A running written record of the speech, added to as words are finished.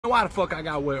Why the fuck I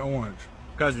gotta wear orange?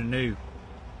 Because you're new.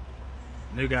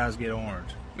 New guys get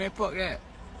orange. Man, fuck that.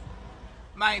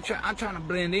 I'm trying to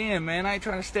blend in, man. I ain't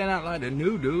trying to stand out like the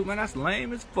new dude, man. That's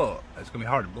lame as fuck. It's gonna be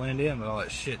hard to blend in with all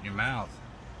that shit in your mouth.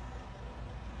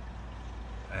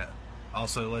 That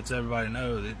also lets everybody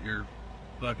know that you're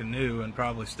fucking new and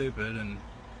probably stupid and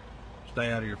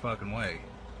stay out of your fucking way.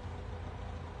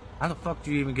 How the fuck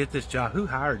do you even get this job? Who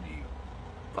hired you?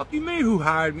 Fuck you mean who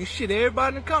hired me? Shit,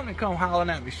 everybody in the company come hollering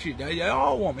at me. Shit, they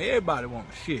all want me. Everybody want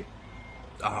me. Shit.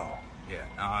 Oh, yeah.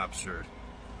 No, I'm sure.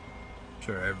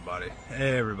 Sure, everybody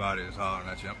is hollering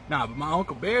at you. Nah, but my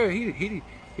Uncle Barry, he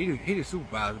the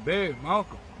supervisor. Barry, my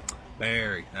uncle.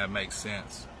 Barry, that makes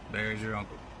sense. Barry's your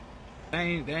uncle. They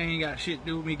ain't got shit to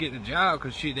do with me getting a job,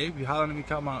 cause shit, they be hollering at me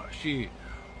talking about shit.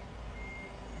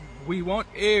 We want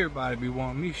everybody to be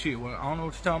wanting me. Shit, well, I don't know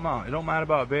what you're talking about. It don't matter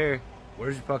about Barry.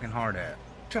 Where's your fucking heart at?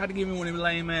 Try to give me one of them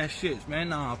lame ass shits, man.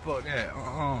 Nah, fuck that.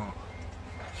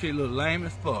 Shit look lame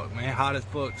as fuck, man. Hot as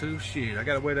fuck too. Shit, I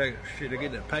gotta wear that shit to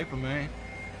get that paper, man.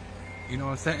 You know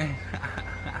what I'm saying?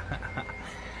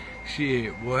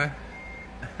 Shit, boy.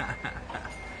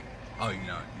 Oh,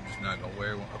 you're just not gonna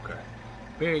wear one? Okay.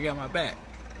 Barry got my back.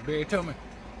 Barry told me.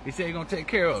 He said he gonna take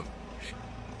care of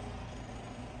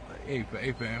it.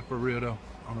 Hey, fam, for real though.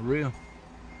 On the real.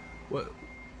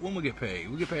 When we get paid?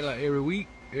 We get paid like every week?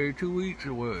 Every 2 weeks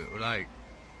or what? Like,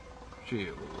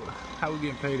 shit, how we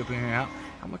getting paid up in here?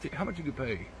 How much you get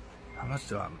paid? How much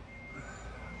do I?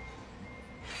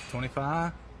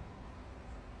 25?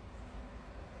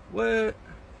 What?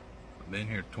 I've been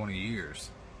here 20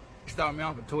 years. You start me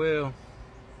off at 12,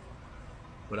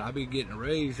 but I'll be getting a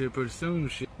raise here pretty soon.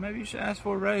 Shit, maybe you should ask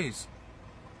for a raise.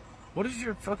 What is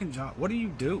your fucking job? What do you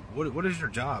do? What is your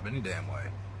job any damn way?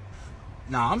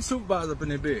 Nah, I'm supervisor up in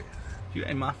that bitch. You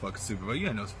ain't my fucking supervisor. You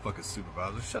ain't no fucking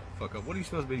supervisor. Shut the fuck up. What are you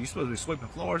supposed to be? You supposed to be sweeping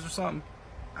floors or something?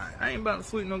 I ain't about to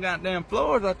sweep no goddamn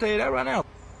floors. I'll tell you that right now.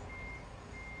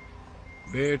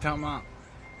 Barry talking about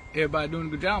everybody doing a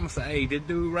good job. I'm gonna say, hey, this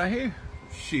dude right here,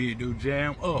 shit, dude,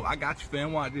 jam. Oh, I got you,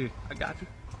 fam. Watch this. I got you.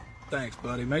 Thanks,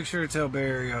 buddy. Make sure to tell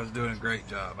Barry I was doing a great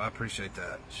job. I appreciate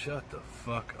that. Shut the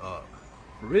fuck up.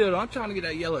 For real, though, I'm trying to get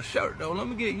that yellow shirt, though. Let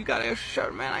me get it. You got an extra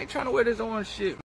shirt, man. I ain't trying to wear this orange shit.